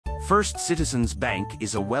First Citizens Bank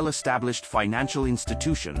is a well-established financial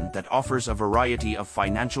institution that offers a variety of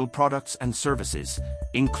financial products and services,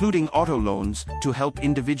 including auto loans, to help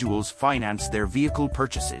individuals finance their vehicle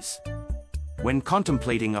purchases. When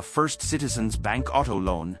contemplating a First Citizens Bank auto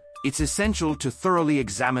loan, it's essential to thoroughly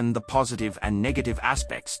examine the positive and negative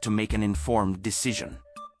aspects to make an informed decision.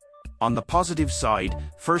 On the positive side,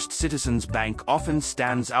 First Citizens Bank often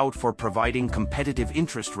stands out for providing competitive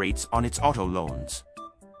interest rates on its auto loans.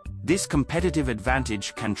 This competitive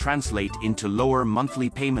advantage can translate into lower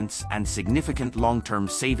monthly payments and significant long-term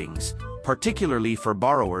savings, particularly for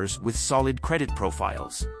borrowers with solid credit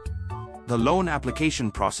profiles. The loan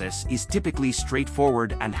application process is typically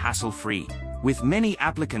straightforward and hassle-free, with many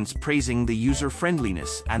applicants praising the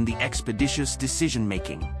user-friendliness and the expeditious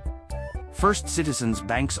decision-making. First Citizens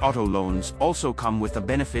Bank's auto loans also come with the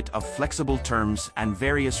benefit of flexible terms and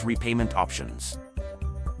various repayment options.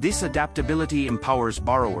 This adaptability empowers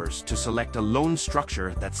borrowers to select a loan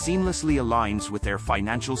structure that seamlessly aligns with their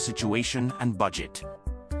financial situation and budget.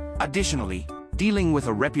 Additionally, dealing with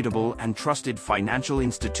a reputable and trusted financial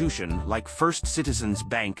institution like First Citizens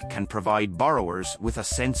Bank can provide borrowers with a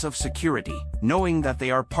sense of security, knowing that they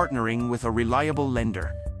are partnering with a reliable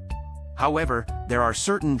lender. However, there are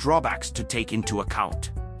certain drawbacks to take into account.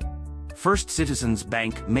 First Citizens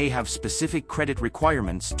Bank may have specific credit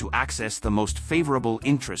requirements to access the most favorable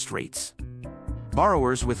interest rates.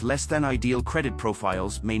 Borrowers with less than ideal credit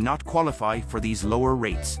profiles may not qualify for these lower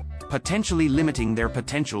rates, potentially limiting their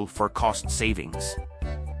potential for cost savings.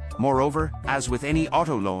 Moreover, as with any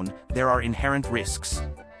auto loan, there are inherent risks.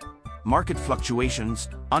 Market fluctuations,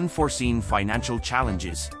 unforeseen financial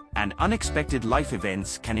challenges, and unexpected life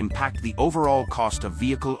events can impact the overall cost of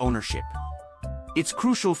vehicle ownership. It's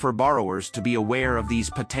crucial for borrowers to be aware of these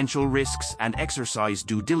potential risks and exercise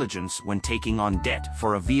due diligence when taking on debt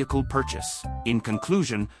for a vehicle purchase. In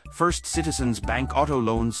conclusion, First Citizens Bank auto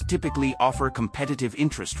loans typically offer competitive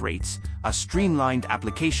interest rates, a streamlined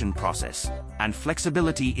application process, and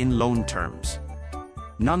flexibility in loan terms.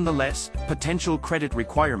 Nonetheless, potential credit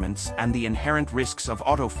requirements and the inherent risks of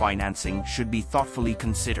auto financing should be thoughtfully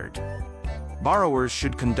considered. Borrowers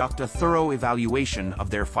should conduct a thorough evaluation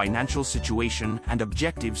of their financial situation and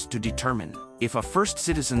objectives to determine if a First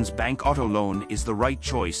Citizens Bank auto loan is the right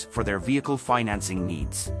choice for their vehicle financing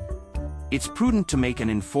needs. It's prudent to make an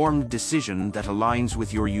informed decision that aligns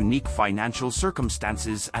with your unique financial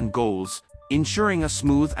circumstances and goals, ensuring a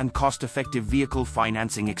smooth and cost-effective vehicle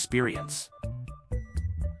financing experience.